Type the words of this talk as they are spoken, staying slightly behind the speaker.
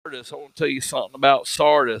Sardis. I want to tell you something about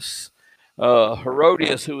Sardis.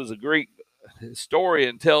 Herodias, who was a Greek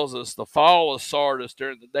historian, tells us the fall of Sardis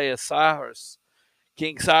during the day of Cyrus.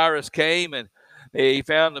 King Cyrus came and he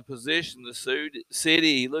found the position of the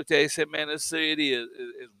city. He looked at it and said, man, this city is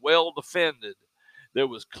well defended. There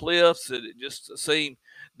was cliffs, and it just seemed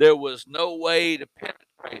there was no way to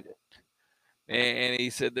penetrate it. And he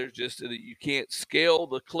said, "There's just you can't scale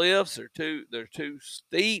the cliffs; they're too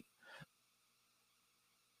steep."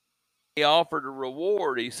 He offered a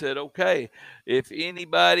reward. He said, "Okay, if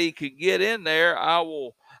anybody could get in there, I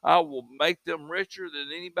will make them richer than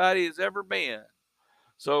anybody has ever been."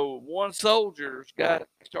 So one soldier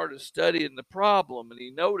started studying the problem, and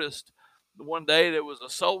he noticed one day there was a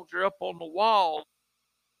soldier up on the wall,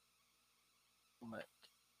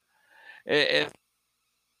 and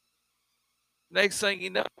next thing he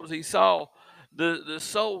knows, he saw the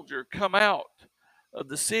soldier come out of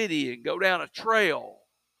the city and go down a trail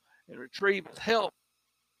and retrieve his helmet.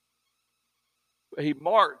 He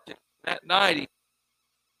marked it that night.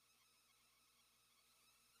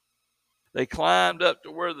 They climbed up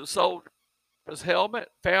to where the soldier had his helmet,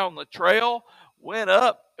 found the trail, went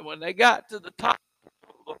up, and when they got to the top of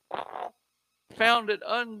the wall, found it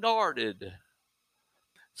unguarded.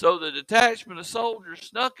 So the detachment of soldiers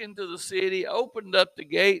snuck into the city, opened up the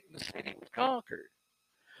gate, and the city was conquered.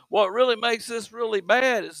 What really makes this really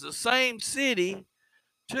bad is the same city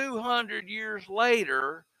 200 years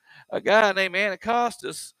later, a guy named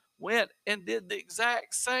Anacostus went and did the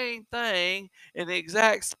exact same thing in the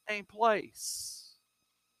exact same place.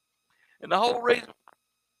 And the whole reason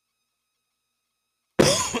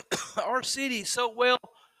our city is so well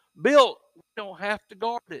built, we don't have to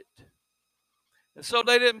guard it. And so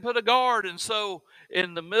they didn't put a guard. And so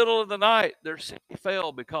in the middle of the night, their city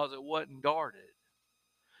fell because it wasn't guarded.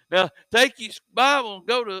 Now, take your Bible and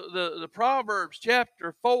go to the Proverbs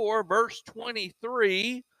chapter 4, verse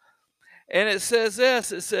 23. And it says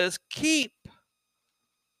this, it says, keep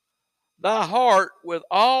thy heart with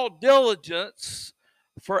all diligence,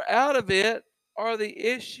 for out of it are the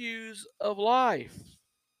issues of life.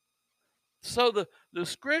 So the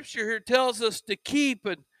scripture here tells us to keep,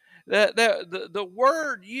 and that the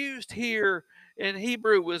word used here in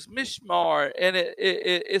Hebrew was mishmar, and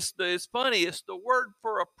it's funny, it's the word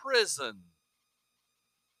for a prison.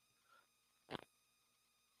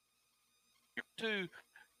 To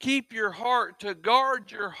keep your heart, to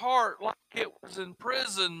guard your heart like it was in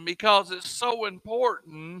prison, because it's so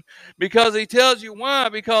important. Because he tells you why,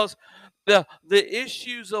 because the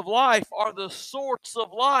issues of life are the source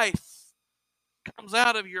of life comes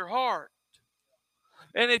out of your heart.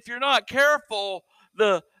 And if you're not careful,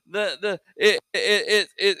 it's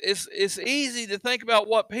easy to think about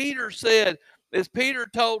what Peter said. As Peter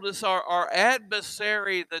told us, our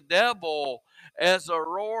adversary, the devil, as a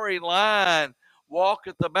roaring lion,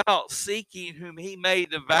 walketh about seeking whom he may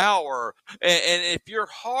devour. And if your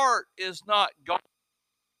heart is not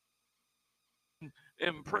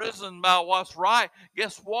imprisoned by what's right,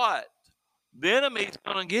 guess what? The enemy's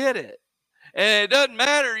going to get it. And it doesn't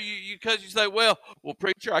matter because you say, well,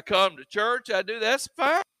 preacher, I come to church, I do. That's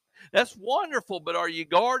fine. That's wonderful. But are you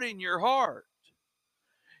guarding your heart?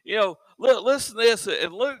 You know, listen to this.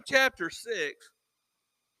 In Luke chapter 6,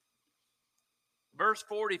 verse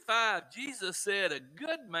 45, Jesus said, a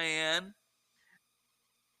good man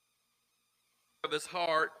of his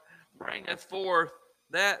heart bringeth forth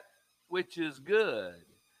that which is good.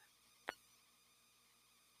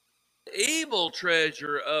 The evil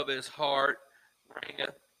treasure of his heart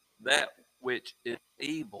bringeth that which is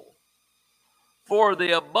evil. For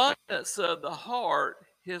the abundance of the heart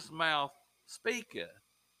his mouth speaketh.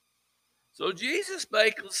 So Jesus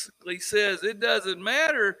basically says it doesn't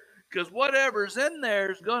matter, because whatever's in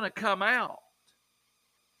there is going to come out.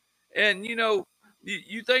 And you know,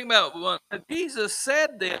 you think about when Jesus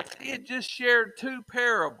said this, he had just shared two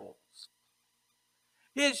parables.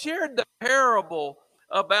 He had shared the parable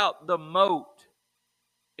about the mote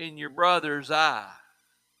in your brother's eye.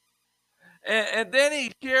 And then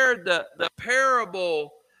he shared the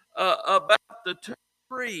parable about the two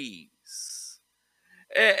trees.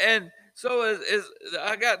 And so as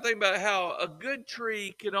I got to think about how a good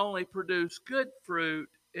tree can only produce good fruit,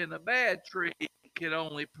 and a bad tree can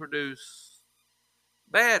only produce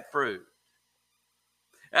bad fruit.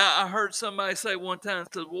 I heard somebody say one time,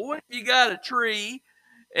 said, well, what if you got a tree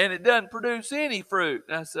and it doesn't produce any fruit?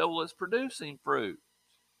 And I said, well, it's producing fruit.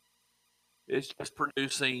 It's just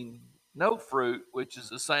producing no fruit, which is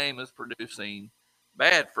the same as producing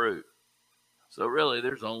bad fruit. So really,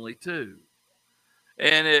 there's only two.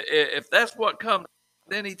 And if that's what comes,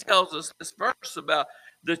 then he tells us this verse about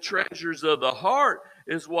the treasures of the heart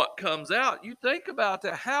is what comes out. You think about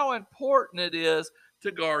that, how important it is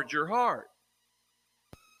to guard your heart.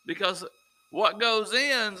 Because what goes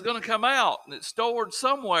in is going to come out, and it's stored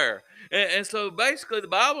somewhere. And so basically the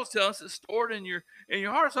Bible's telling us it's stored in your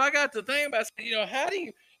heart. So I got to think about, how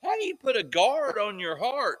do you put a guard on your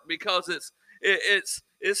heart? Because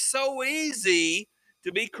it's so easy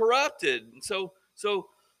to be corrupted, and so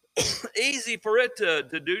easy for it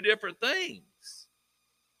to do different things.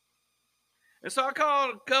 And so I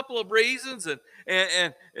called a couple of reasons, and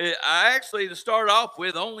I actually, to start off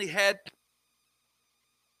with, only had,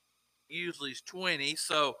 usually it's 20.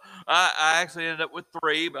 So I actually ended up with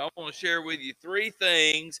 3, but I want to share with you 3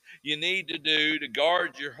 things you need to do to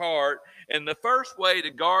guard your heart. And the first way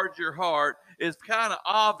to guard your heart is kind of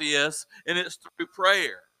obvious, and it's through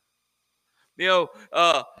prayer. You know,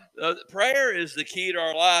 prayer is the key to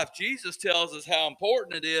our life. Jesus tells us how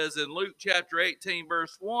important it is in Luke chapter 18,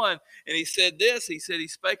 verse 1. And he said this, he said, he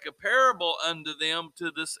spake a parable unto them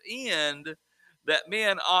to this end, that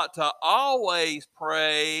men ought to always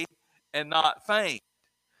pray and not faint.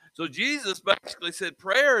 So Jesus basically said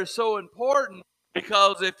prayer is so important,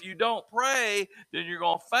 because if you don't pray, then you're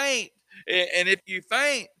going to faint. And if you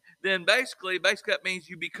faint, then basically that means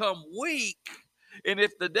you become weak. And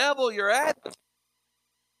if the devil, your adversary,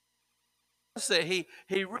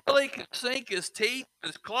 he really can sink his teeth,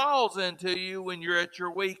 his claws into you when you're at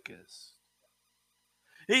your weakest.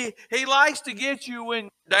 He likes to get you when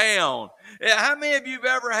you're down. How many of you have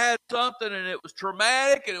ever had something and it was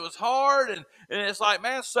traumatic and it was hard, and it's like,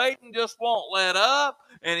 man, Satan just won't let up,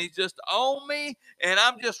 and he's just on me, and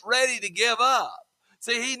I'm just ready to give up.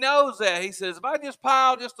 See, he knows that. He says, if I just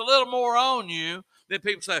pile just a little more on you, then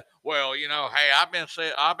people say, well, hey,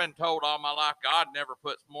 I've been told all my life God never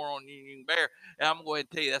puts more on you than you can bear. And I'm going to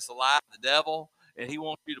tell you that's a lie of the devil. And he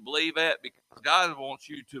wants you to believe that, because God wants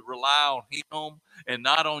you to rely on him and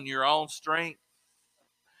not on your own strength.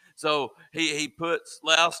 So he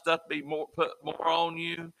allows stuff to be put more on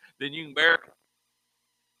you than you can bear.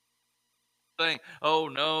 Think, oh,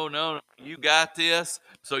 no, you got this.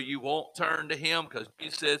 So you won't turn to him, because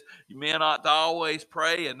he says you men ought to always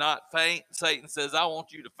pray and not faint. Satan says, I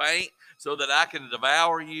want you to faint so that I can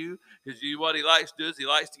devour you. Because what he likes to do is he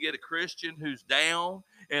likes to get a Christian who's down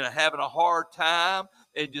and having a hard time,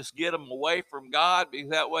 and just get them away from God,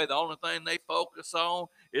 because that way the only thing they focus on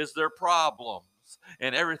is their problems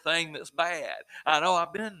and everything that's bad. I know,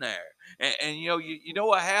 I've been there. And you know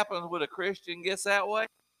what happens when a Christian gets that way?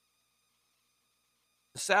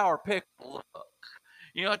 Sour pickle look.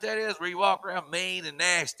 You know what that is? Where you walk around mean and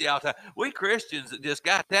nasty all the time. We Christians just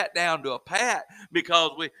got that down to a pat,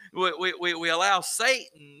 because we allow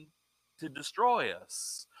Satan to destroy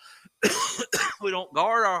us. We don't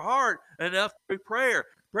guard our heart enough through prayer.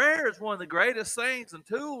 Prayer is one of the greatest things and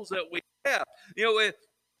tools that we have.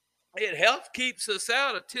 It helps keeps us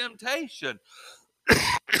out of temptation.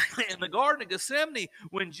 In the Garden of Gethsemane,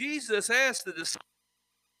 when Jesus asked the disciples,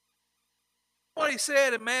 what he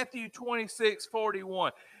said in Matthew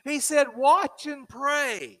 26:41. He said, watch and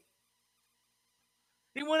pray.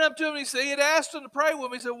 He went up to him and he had asked him to pray with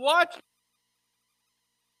him. He said, watch,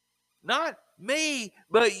 not me,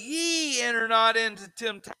 but ye enter not into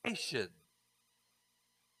temptation.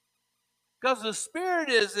 Because the spirit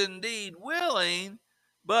is indeed willing,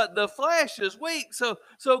 but the flesh is weak. So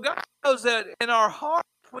God knows that in our hearts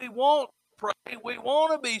we want to pray, we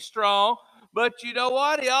want to be strong, but you know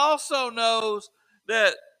what? He also knows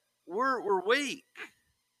that we're weak.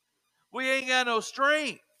 We ain't got no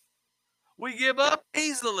strength. We give up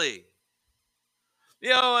easily.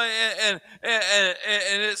 And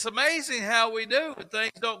it's amazing how we do when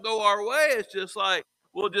things don't go our way. It's just like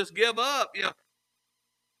we'll just give up.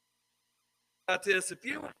 About this, if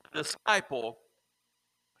you were a disciple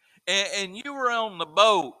and you were on the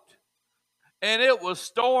boat and it was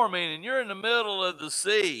storming and you're in the middle of the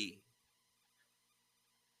sea,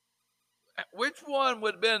 which one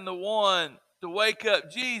would have been the one to wake up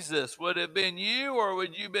Jesus? Would it have been you, or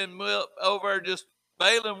would you have been over just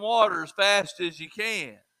bailing water as fast as you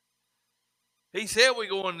can? He said we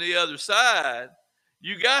go on the other side.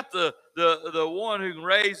 You got the one who can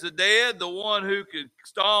raise the dead, the one who can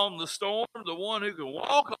calm the storm, the one who can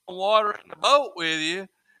walk on water in the boat with you,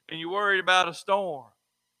 and you're worried about a storm.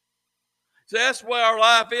 So that's where our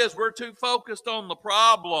life is. We're too focused on the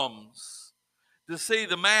problems to see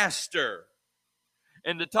the master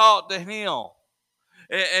and to talk to him.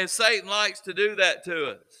 And Satan likes to do that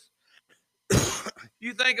to us.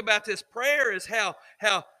 You think about this. Prayer is how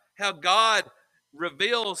God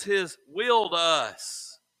reveals his will to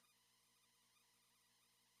us.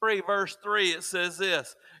 Verse 3, it says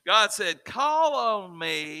this: God said, call on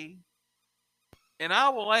me and I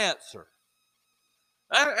will answer.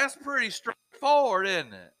 That's pretty straightforward,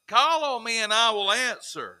 isn't it? Call on me and I will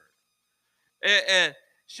answer. And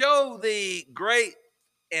show thee great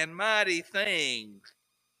and mighty things.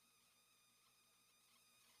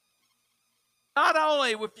 Not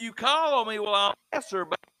only if you call on me will I answer,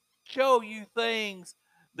 but show you things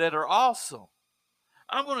that are awesome.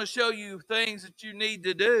 I'm going to show you things that you need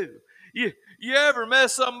to do. You ever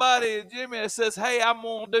met somebody, Jimmy, that says, hey, I'm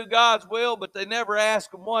going to do God's will, but they never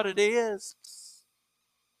ask them what it is?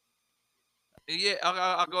 Yeah,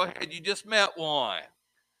 I'll go ahead. You just met one.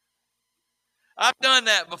 I've done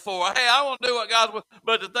that before. Hey, I want to do what God's will,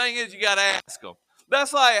 but the thing is, you got to ask them.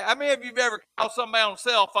 That's like, I mean, if you've ever called somebody on a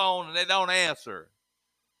cell phone and they don't answer,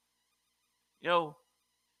 you know,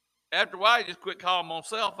 after a while, you just quit calling them on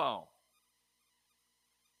cell phone.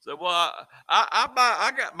 So, well,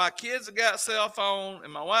 I got my kids have got cell phone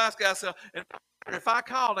and my wife's got cell. And if I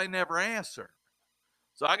call, they never answer.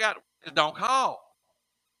 So I got don't call.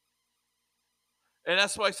 And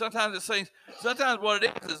that's why sometimes it seems. Sometimes what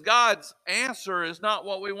it is God's answer is not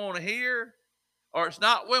what we want to hear, or it's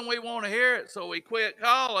not when we want to hear it. So we quit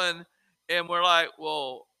calling, and we're like,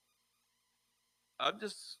 well, I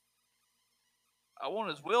want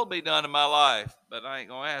His will be done in my life, but I ain't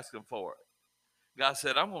gonna ask Him for it. God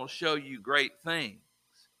said, I'm going to show you great things.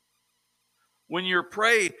 When you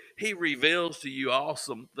pray, He reveals to you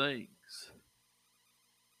awesome things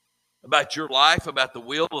about your life, about the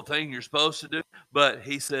will, the thing you're supposed to do. But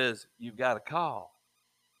He says, you've got to call.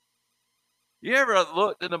 You ever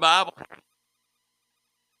looked in the Bible?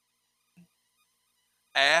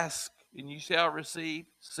 Ask and you shall receive.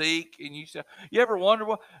 Seek and you shall. You ever wonder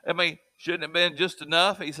what? I mean, shouldn't it have been just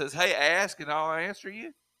enough? He says, hey, ask and I'll answer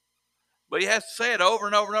you. But he has to say it over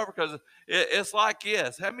and over and over because it's like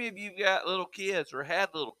this. How many of you got little kids or had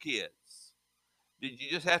little kids? Did you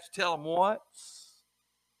just have to tell them once?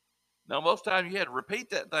 No, most times you had to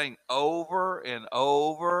repeat that thing over and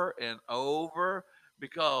over and over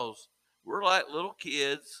because we're like little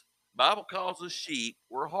kids. Bible calls us sheep.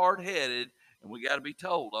 We're hard-headed, and we got to be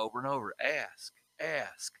told over and over, ask,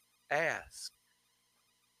 ask, ask.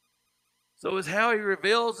 So it's how He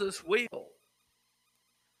reveals His will.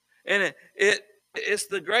 And it's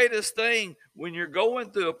the greatest thing when you're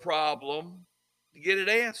going through a problem to get it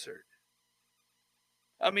answered.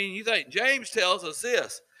 I mean, you think James tells us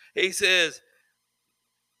this. He says,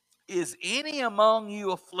 is any among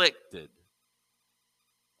you afflicted?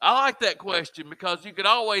 I like that question because you could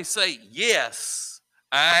always say, yes,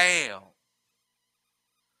 I am.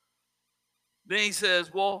 Then he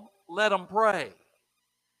says, well, let them pray.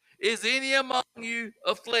 Is any among you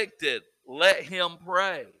afflicted? Let him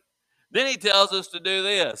pray. Then he tells us to do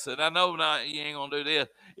this, and I know not you ain't gonna do this.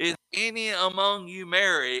 Is any among you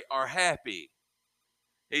merry or happy?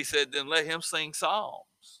 He said, then let him sing psalms.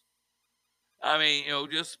 I mean,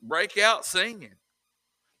 just break out singing.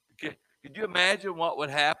 Could you imagine what would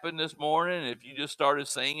happen this morning if you just started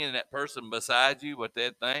singing and that person beside you, what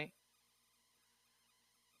they'd think?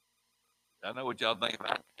 I know what y'all think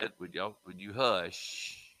about it. Would you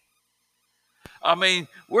hush? I mean,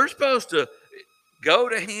 we're supposed to go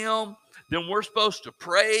to Him, then we're supposed to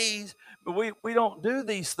praise, but we don't do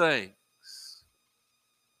these things.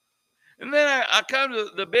 And then I come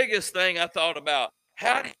to the biggest thing I thought about.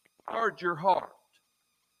 How do you guard your heart?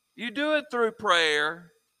 You do it through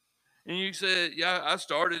prayer. And you said, yeah, I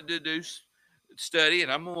started to do study,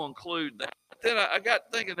 and I'm going to include that. But then I got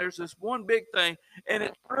thinking there's this one big thing, and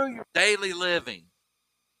it's through your daily living.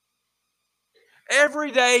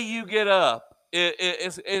 Every day you get up,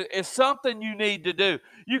 it's something you need to do.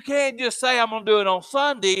 You can't just say, I'm going to do it on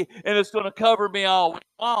Sunday, and it's going to cover me all week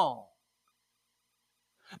long.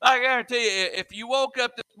 I guarantee you, if you woke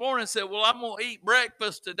up this morning and said, well, I'm going to eat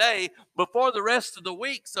breakfast today, before the rest of the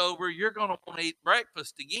week's over, you're going to want to eat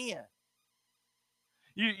breakfast again.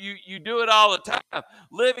 You do it all the time.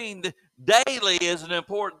 Living daily is an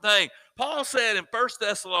important thing. Paul said in 1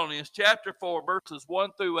 Thessalonians chapter 4, verses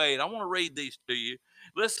 1 through 8, I want to read these to you.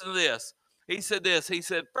 Listen to this. He said this. He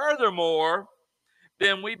said, furthermore,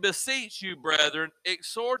 then we beseech you, brethren,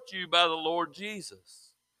 exhort you by the Lord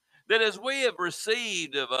Jesus, that as we have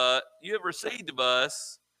received you have received of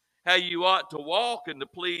us how you ought to walk and to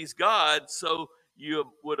please God, so you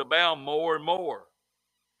would abound more and more.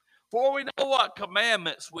 For we know what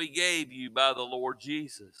commandments we gave you by the Lord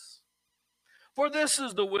Jesus. For this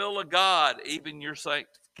is the will of God, even your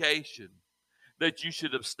sanctification, that you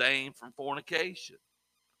should abstain from fornication,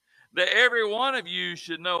 that every one of you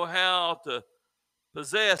should know how to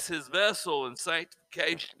possess his vessel in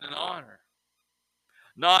sanctification and honor,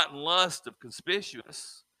 not in lust of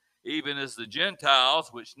conspicuous, even as the Gentiles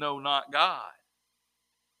which know not God.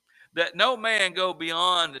 That no man go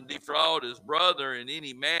beyond and defraud his brother in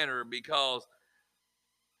any manner, because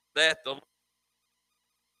that the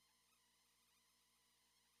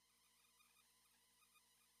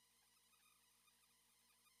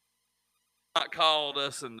not called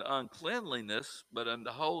us unto uncleanliness, but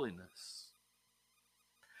unto holiness.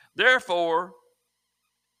 Therefore,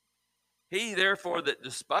 he therefore that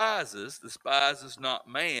despises not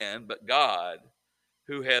man, but God,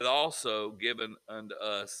 who hath also given unto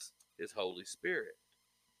us his Holy Spirit.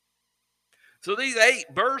 So these 8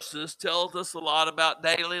 verses tells us a lot about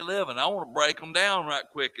daily living. I want to break them down right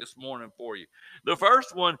quick this morning for you. The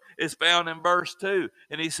first one is found in verse 2,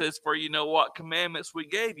 and he says, for you know what commandments we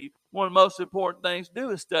gave you. One of the most important things to do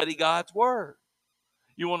is study God's word.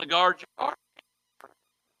 You want to guard your heart?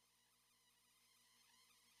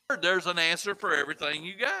 There's an answer for everything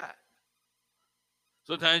you got.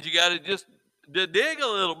 Sometimes you got to just dig a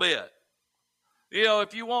little bit. You know,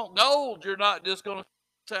 if you want gold, you're not just going to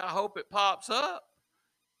say, I hope it pops up.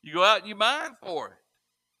 You go out and you mine for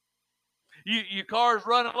it. Your car's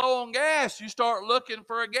running low on gas. You start looking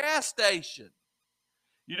for a gas station.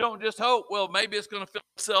 You don't just hope, well, maybe it's going to fill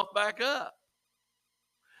itself back up.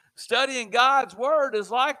 Studying God's word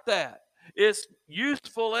is like that. It's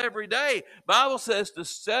useful every day. Bible says to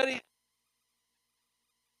study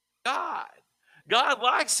God. God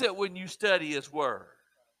likes it when you study his word.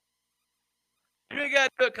 You ain't got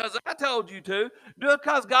to do it because I told you to. Do it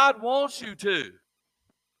because God wants you to.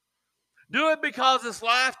 Do it because it's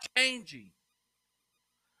life-changing.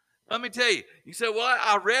 Let me tell you. You say, well,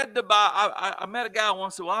 I read the Bible. I met a guy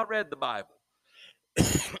once who I read the Bible.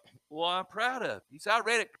 Well, I'm proud of it. He said, I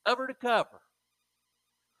read it cover to cover.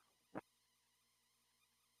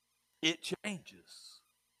 It changes.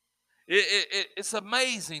 It's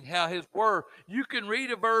amazing how his word, you can read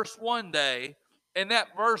a verse one day, and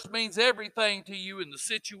that verse means everything to you in the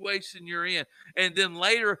situation you're in. And then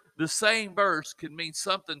later, the same verse can mean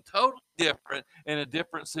something totally different in a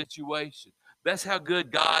different situation. That's how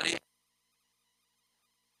good God is.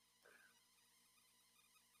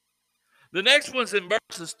 The next one's in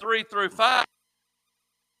verses 3 through 5.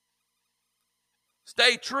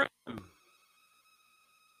 Stay true.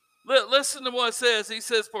 Listen to what it says. He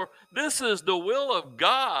says, for this is the will of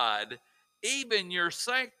God, even your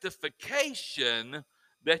sanctification,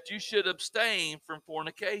 that you should abstain from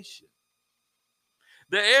fornication.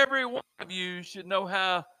 That every one of you should know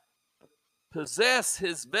how to possess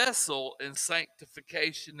his vessel in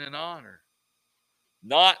sanctification and honor,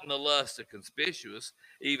 not in the lust of conspicuous,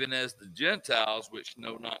 even as the Gentiles which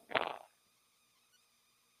know not God.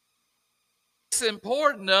 It's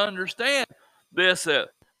important to understand this,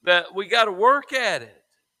 that we got to work at it.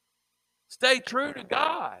 Stay true to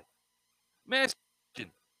God. Man,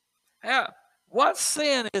 what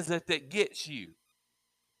sin is it that gets you?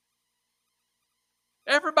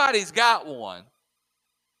 Everybody's got one.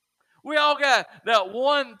 We all got that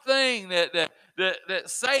one thing that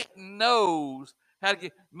Satan knows how to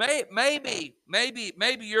get. Maybe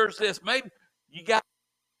yours this. Maybe you got.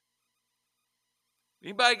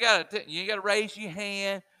 Anybody got you got to raise your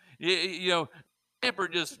hand. You know, temper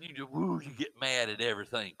you get mad at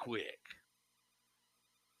everything quick.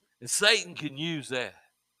 And Satan can use that.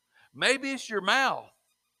 Maybe it's your mouth.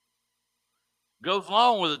 Goes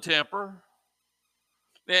along with a temper.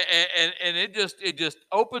 And it just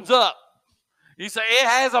opens up. You say it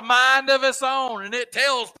has a mind of its own, and it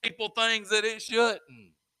tells people things that it shouldn't.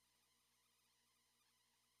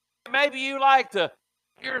 Maybe you like to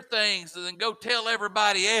hear things and then go tell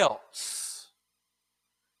everybody else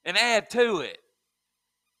and add to it.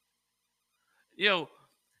 You know,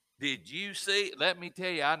 did you see? Let me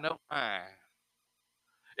tell you, I know mine.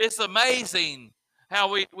 It's amazing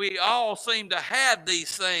how we all seem to have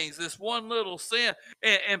these things, this one little sin.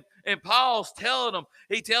 And Paul's telling them,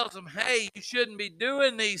 he tells them, hey, you shouldn't be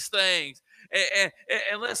doing these things.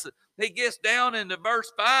 And listen, he gets down into verse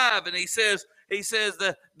 5 and he says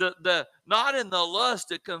the not in the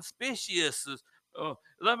lust of conspicuous.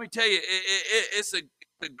 Let me tell you, it's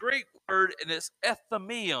the Greek word, and it's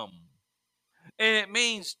ethemium. And it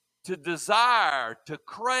means to desire, to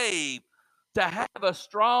crave, to have a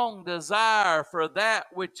strong desire for that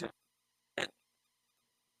which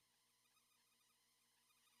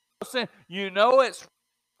you know it's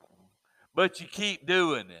wrong, but you keep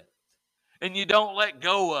doing it. And you don't let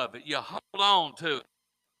go of it. You hold on to it.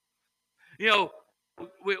 You know,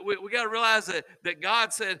 we got to realize that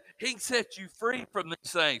God said he can set you free from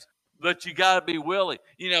these things, but you got to be willing.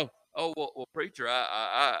 You know, oh, well preacher,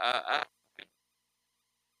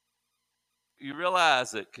 you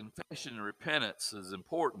realize that confession and repentance is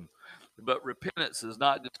important, but repentance is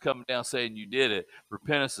not just coming down saying you did it.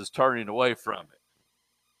 Repentance is turning away from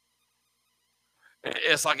it.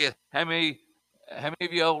 It's like how many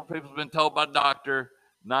of you old people have been told by a doctor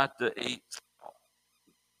not to eat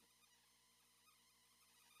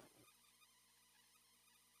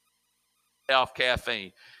off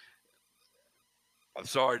caffeine? I'm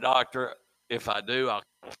sorry, doctor. If I do, I'll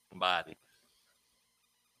kill somebody.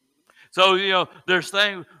 So, there's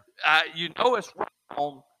things, it's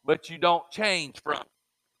wrong, but you don't change from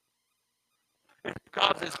it. It's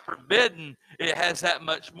because it's forbidden, it has that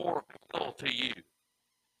much more appeal to you.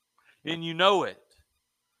 And you know it.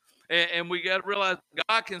 And we got to realize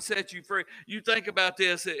God can set you free. You think about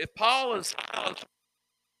this. If Paul and Silas,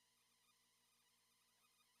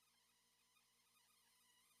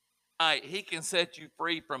 he can set you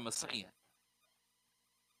free from a sin.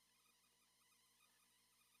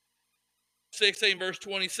 16 verse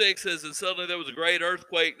 26 says, and suddenly there was a great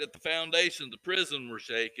earthquake that the foundations of the prison were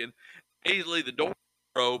shaken. Easily the doors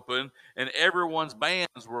were open and everyone's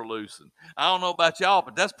bands were loosened. I don't know about y'all,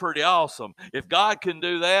 but that's pretty awesome. If God can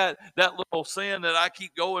do that, that little sin that I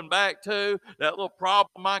keep going back to, that little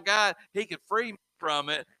problem I got, he can free me from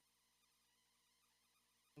it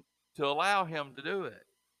to allow him to do it.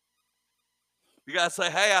 You got to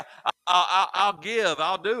say, hey, I'll give,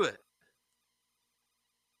 I'll do it.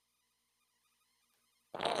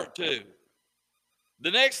 Part 2.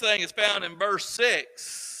 The next thing is found in verse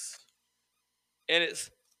 6, and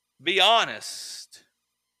it's be honest.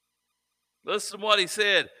 Listen to what he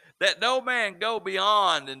said, that no man go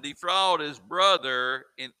beyond and defraud his brother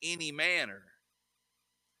in any manner.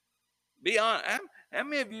 Be honest. How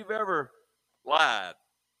many of you have ever lied?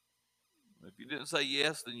 If you didn't say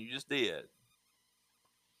yes, then you just did.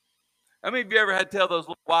 How many of you ever had to tell those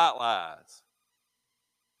little white lies?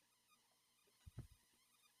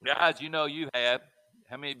 Guys, you have.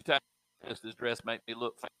 How many times this dress make me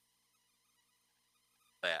look fat?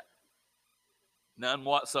 That? None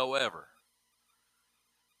whatsoever.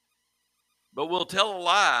 But we'll tell a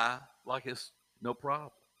lie like it's no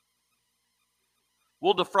problem.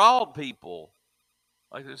 We'll defraud people.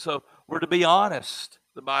 So we're to be honest,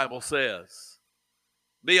 the Bible says.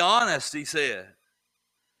 Be honest, he said.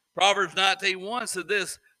 Proverbs 19:1 said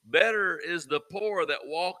this, better is the poor that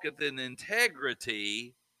walketh in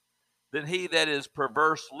integrity than he that is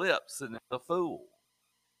perverse lips and the fool.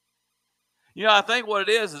 I think what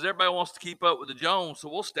it is everybody wants to keep up with the Jones, so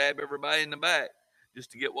we'll stab everybody in the back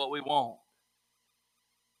just to get what we want.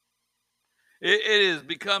 It has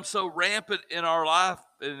become so rampant in our life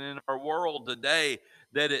and in our world today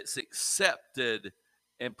that it's accepted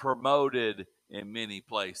and promoted in many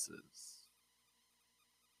places.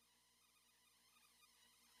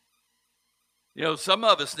 Some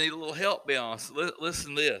of us need a little help, be honest.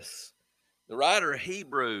 Listen to this. The writer of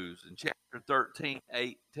Hebrews in chapter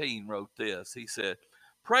 13:18 wrote this. He said,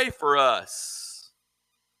 pray for us,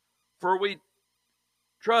 for we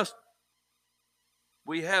trust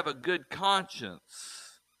we have a good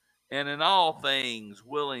conscience and in all things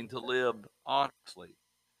willing to live honestly.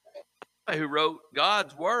 Who wrote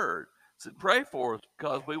God's word said, pray for us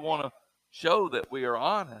because we want to show that we are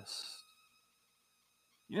honest.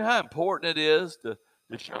 You know how important it is to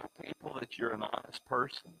show people that you're an honest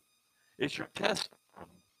person? It's your testimony.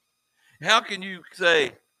 How can you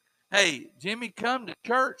say, hey, Jimmy, come to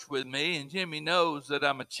church with me, and Jimmy knows that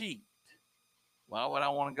I'm a cheat? Why would I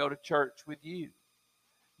want to go to church with you?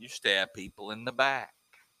 You stab people in the back.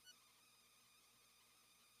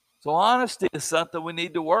 So honesty is something we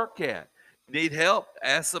need to work at. You need help?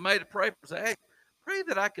 Ask somebody to pray for. Say, hey, pray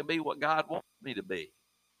that I can be what God wants me to be.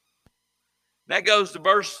 That goes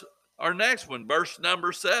to our next one, verse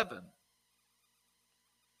number 7.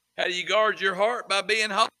 How do you guard your heart? By being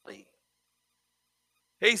holy.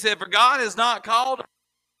 He said, for God has not called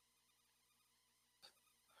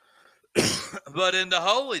but into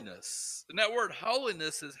holiness. And that word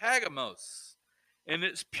holiness is hagamos. And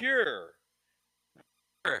it's pure.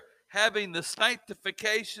 Having the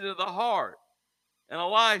sanctification of the heart. And a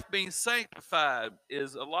life being sanctified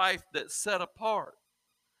is a life that's set apart.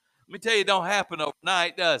 Let me tell you, it don't happen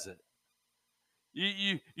overnight, does it?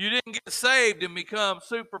 You didn't get saved and become a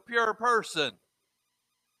super pure person.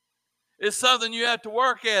 It's something you have to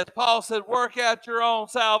work at. Paul said, work out your own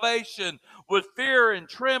salvation with fear and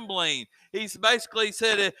trembling. He's basically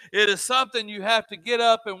said it is something you have to get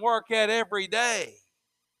up and work at every day.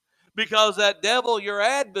 Because that devil, your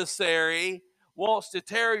adversary, wants to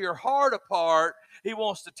tear your heart apart. He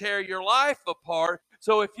wants to tear your life apart.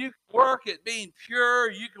 So if you can work at being pure,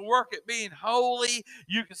 you can work at being holy,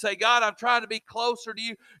 you can say, God, I'm trying to be closer to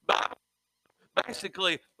you.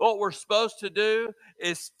 Basically, what we're supposed to do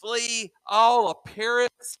is flee all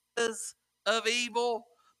appearances of evil.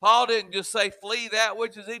 Paul didn't just say flee that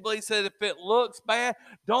which is evil. He said if it looks bad,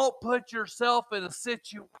 don't put yourself in a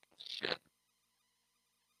situation.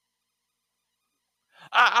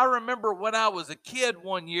 I remember when I was a kid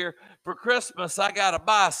one year for Christmas, I got a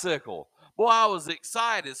bicycle. Boy, I was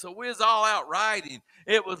excited. So we was all out riding.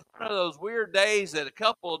 It was one of those weird days that a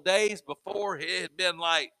couple of days before it had been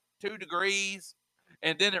like 2 degrees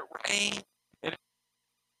and then it rained. And,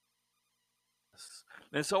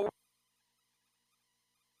 and so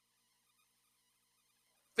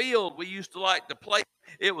field we used to like to play,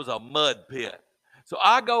 it was a mud pit. So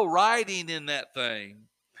I go riding in that thing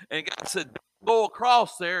and God said, go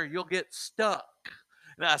across there, you'll get stuck.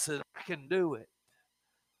 And I said, I can do it.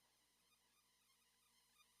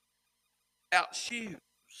 Out shoes.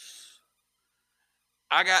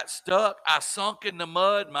 I got stuck. I sunk in the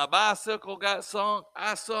mud. My bicycle got sunk.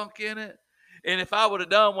 I sunk in it. And if I would have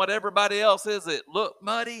done what everybody else is, it looked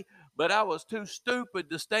muddy, but I was too stupid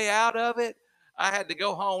to stay out of it. I had to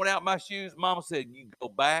go home without my shoes. Mama said, you go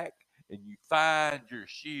back and you find your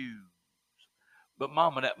shoes. But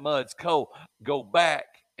Mama, that mud's cold. Go back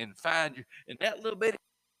and find your, and that little bitty,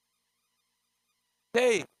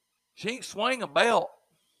 hey, she ain't swing a belt.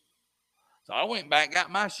 So I went back and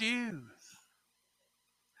got my shoes.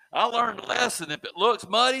 I learned a lesson. If it looks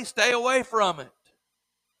muddy, stay away from it.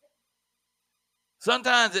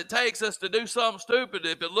 Sometimes it takes us to do something stupid.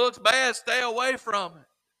 If it looks bad, stay away from it.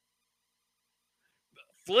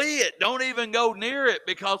 Flee it. Don't even go near it,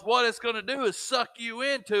 because what it's going to do is suck you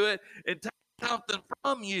into it and take something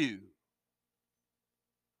from you.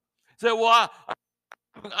 Say, well,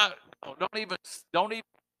 don't even go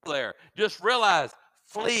there. Just realize,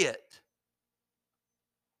 flee it.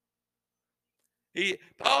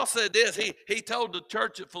 Paul said this. He told the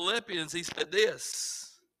church at Philippians, he said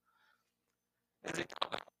this. As he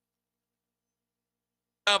talked about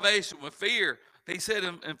salvation with fear, he said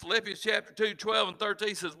in Philippians chapter 2, 12 and 13,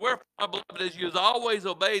 he says, wherefore, my beloved, as you have always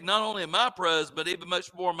obeyed, not only in my presence, but even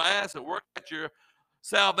much more in my absence, work at your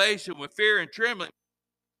salvation with fear and trembling.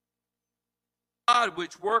 God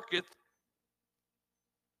which worketh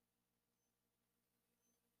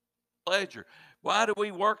pleasure. Why do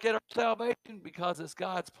we work at our salvation? Because it's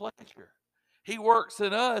God's pleasure. He works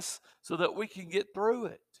in us so that we can get through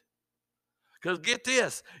it. Because get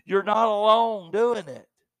this, you're not alone doing it.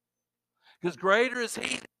 Because greater is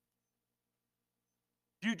He.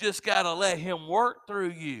 You just got to let Him work through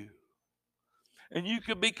you. And you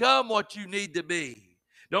can become what you need to be.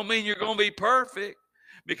 Don't mean you're going to be perfect,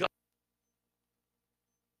 because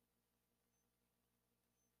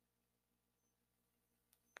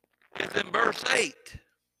it's in verse 8.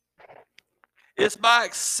 It's by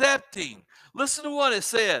accepting. Listen to what it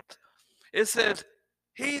says. It says,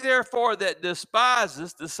 he therefore that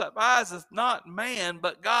despiseth not man,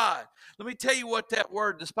 but God. Let me tell you what that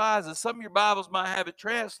word despises. Some of your Bibles might have it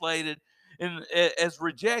translated as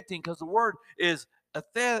rejecting, because the word is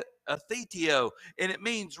athetio, and it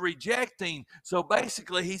means rejecting. So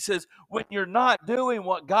basically, he says, when you're not doing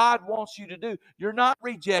what God wants you to do, you're not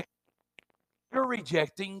rejecting, you're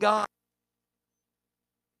rejecting God.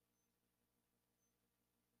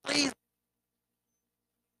 Please,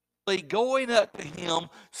 going up to Him,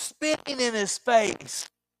 spitting in His face,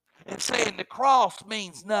 and saying the cross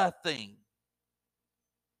means nothing.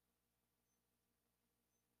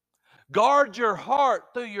 Guard your heart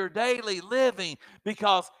through your daily living,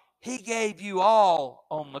 because He gave you all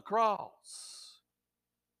on the cross.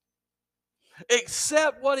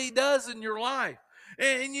 Accept what He does in your life.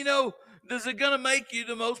 And you know, is it going to make you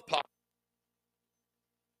the most popular?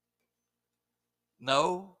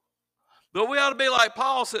 No. But we ought to be like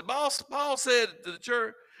Paul said. Paul said to the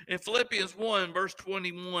church in Philippians 1, verse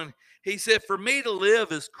 21, he said, for me to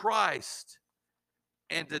live is Christ,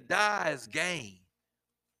 and to die is gain.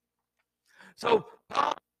 So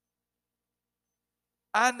Paul,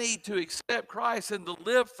 I need to accept Christ and to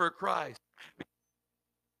live for Christ.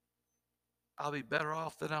 I'll be better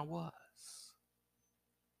off than I was.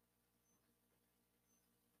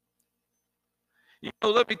 You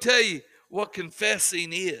know, let me tell you what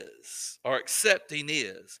confessing is, or accepting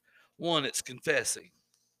is. One, it's confessing.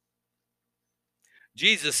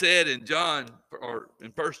 Jesus said in John, or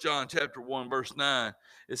in 1 John chapter 1, verse 9,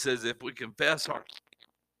 it says, if we confess our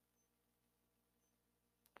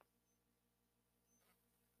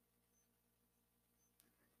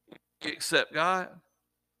you accept God,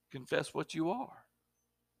 confess what you are.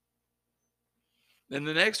 And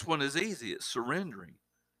the next one is easy. It's surrendering.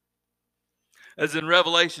 As in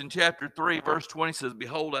Revelation chapter 3, verse 20 says,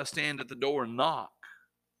 behold, I stand at the door and knock.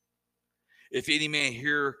 If any man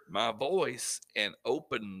hear my voice and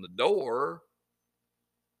open the door,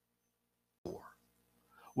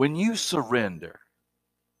 when you surrender,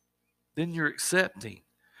 then you're accepting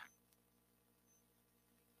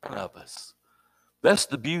of us. That's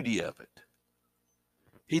the beauty of it.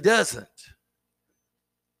 He doesn't.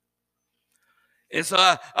 And so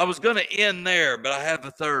I was going to end there, but I have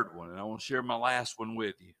a third one, and I want to share my last one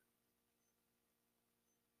with you.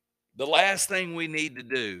 The last thing we need to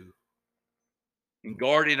do in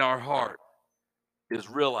guarding our heart is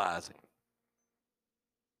realizing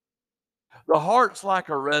the heart's like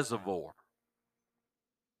a reservoir.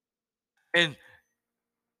 And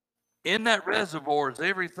in that reservoir is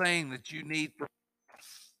everything that you need for,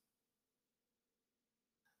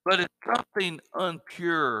 but if something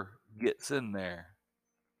unpure gets in there,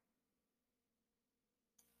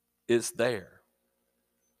 it's there.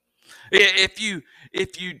 If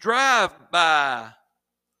you drive by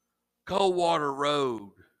Coldwater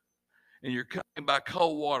Road and you're coming by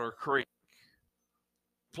Coldwater Creek,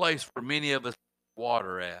 place where many of us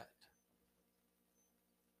water at,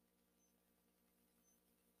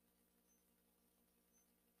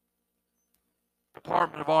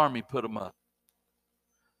 Department of Army put them up.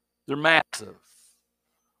 They're massive.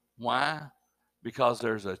 Why? Because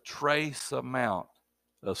there's a trace amount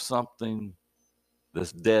of something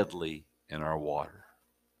that's deadly in our water.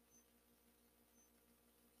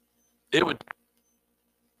 It would,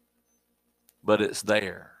 but it's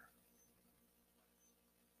there.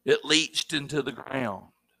 It leached into the ground.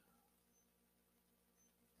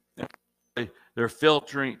 They're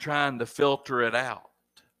trying to filter it out,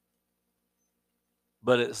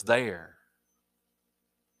 but it's there.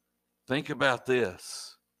 Think about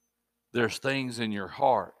this. There's things in your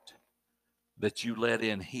heart that you let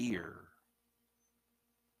in here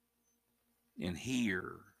and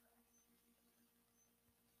here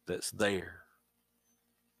that's there.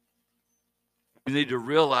 You need to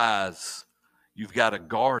realize you've got to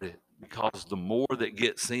guard it, because the more that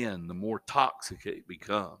gets in, the more toxic it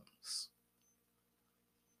becomes.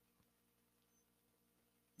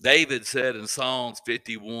 David said in Psalms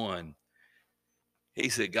 51, he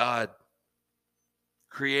said, God,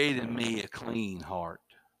 create in me a clean heart.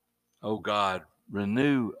 Oh God,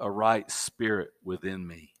 renew a right spirit within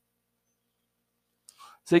me.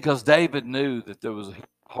 See, because David knew that there was a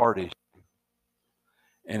heart issue,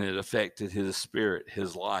 and it affected his spirit,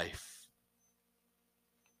 his life.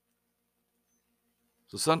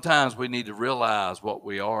 So sometimes we need to realize what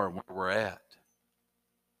we are and where we're at.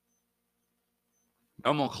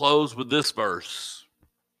 I'm going to close with this verse.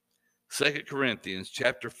 2 Corinthians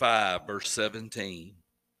chapter 5, verse 17.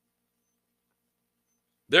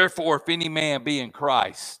 Therefore, if any man be in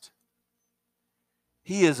Christ,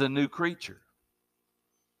 he is a new creature.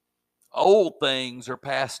 Old things are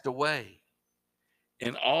passed away,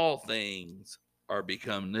 and all things are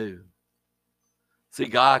become new. See,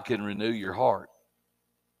 God can renew your heart.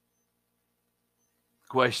 The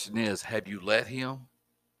question is, have you let him?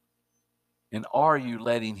 And are you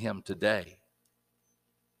letting him today?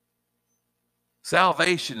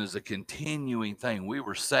 Salvation is a continuing thing. We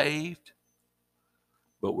were saved,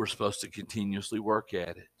 but we're supposed to continuously work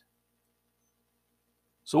at it.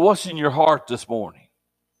 So what's in your heart this morning?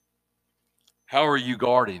 How are you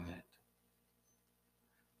guarding it?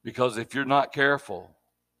 Because if you're not careful,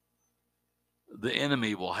 the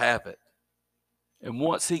enemy will have it. And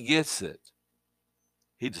once he gets it,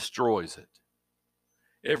 he destroys it.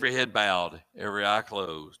 Every head bowed, every eye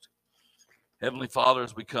closed. Heavenly Father,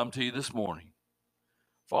 as we come to you this morning,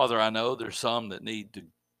 Father, I know there's some that need to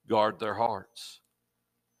guard their hearts.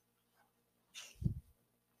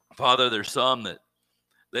 Father, there's some that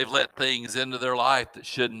they've let things into their life that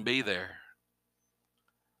shouldn't be there.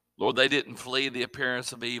 Lord, they didn't flee the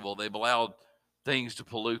appearance of evil. They've allowed things to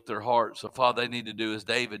pollute their heart. So, Father, they need to do as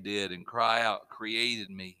David did and cry out, create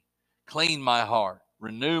in me, clean my heart,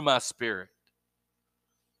 renew my spirit.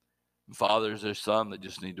 And Father, there's some that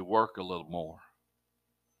just need to work a little more.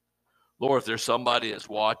 Lord, if there's somebody that's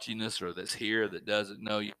watching us or that's here that doesn't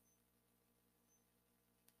know you,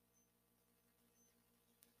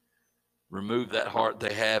 remove that heart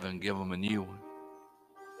they have and give them a new one.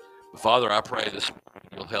 But Father, I pray this morning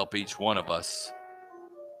you'll help each one of us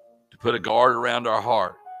to put a guard around our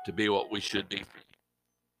heart to be what we should be.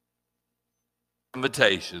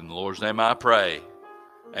 Invitation. In the Lord's name I pray.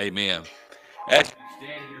 Amen. As you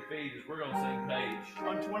stand to your feet, we're going to sing page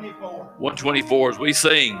 124. 124, as we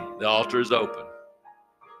sing, the altar is open.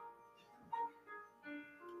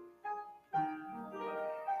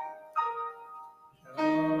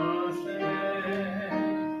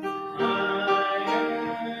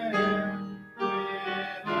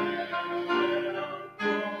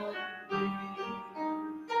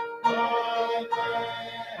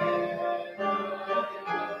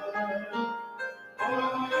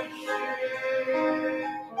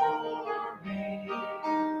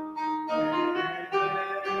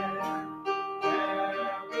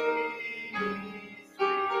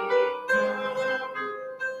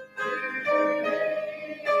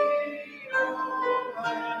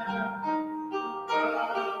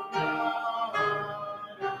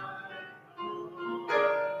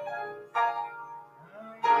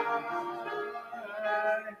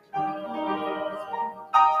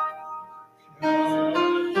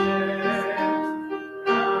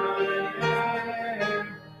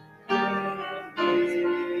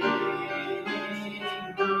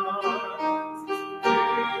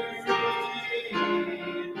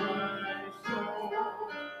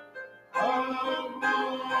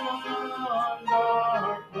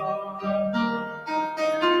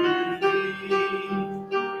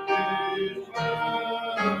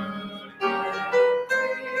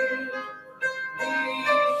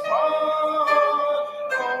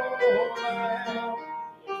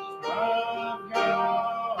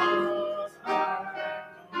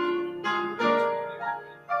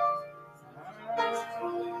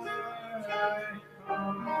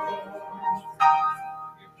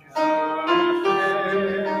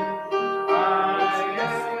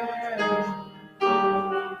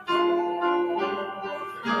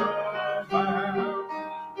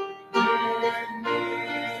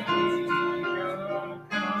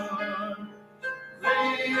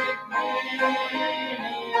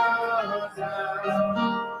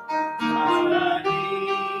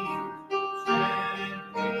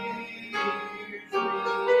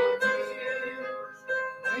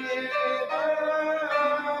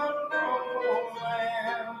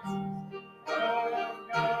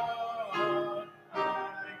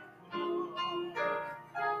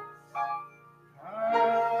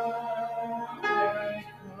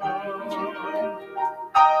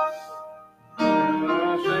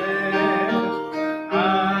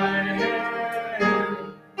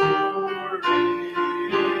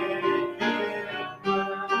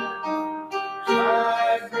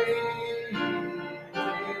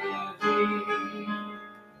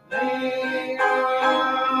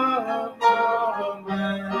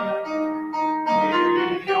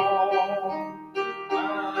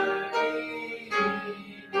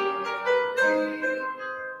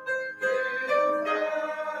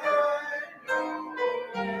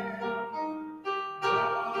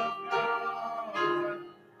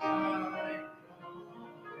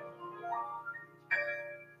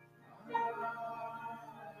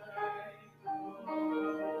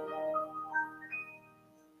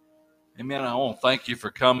 Amen. I want to thank you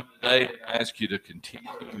for coming today. I ask you to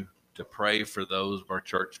continue to pray for those of our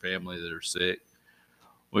church family that are sick.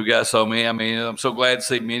 We've got so many. I mean, I'm so glad to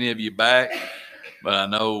see many of you back, but I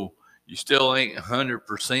know you still ain't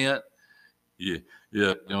 100%. You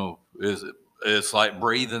know, it's like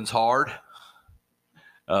breathing's hard.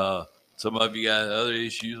 Some of you got other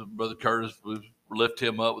issues. Brother Curtis, we lift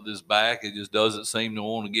him up with his back. It just doesn't seem to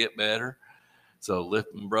want to get better. So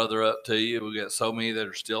lifting brother up to you. We got so many that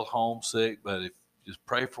are still homesick, but if just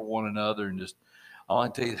pray for one another and just all I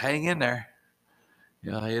tell you, hang in there. You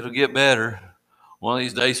know, it'll get better. One of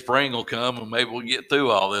these days, spring will come, and maybe we'll get through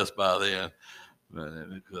all this by then. But,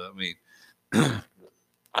 I mean,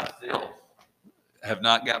 I still have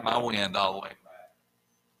not got my wind all the way back.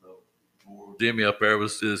 So Jimmy up there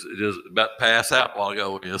was just about to pass out while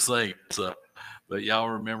ago when he was singing. So, but y'all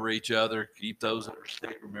remember each other. Keep those that are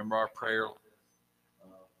sick. Remember our prayer.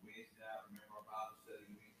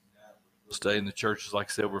 Stay in the churches. Like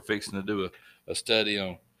I said, we're fixing to do a study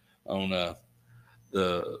on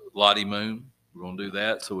the Lottie Moon. We're going to do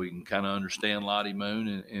that so we can kind of understand Lottie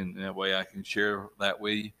Moon, and that way I can share that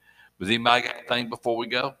with you. Does anybody got anything before we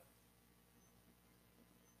go?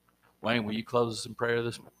 Wayne, will you close us in prayer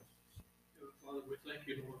this morning? Father, we thank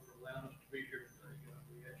you, Lord, for allowing us to be here today. God,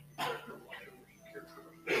 we ask you to watch over us and care for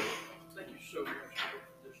us. Thank you so much, Lord,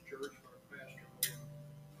 for this church, for our pastor, Lord.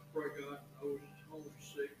 I pray, God, those at home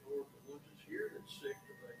sick, Lord, the ones that's here that's sick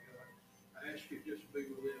today, God. I ask you just to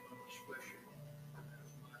be with them in a special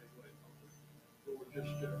mighty way, Lord. Lord,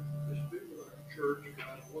 just be with our church,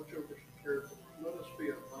 God. Watch over us and care for us. Let us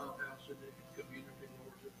be a lighthouse in this community,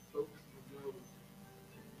 Lord, that folks will know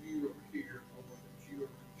that you are here, Lord, that you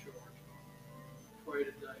are in charge, Lord. I pray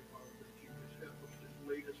today, Father, that you just help us, just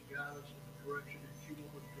lead us, guide us in the direction that you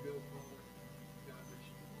want us to go, Father. God,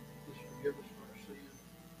 just forgive us for our sins.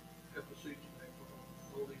 Help us each and every day, Father.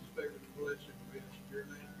 All these favors and blessings we ask in your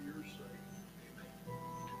name for your sake. Amen.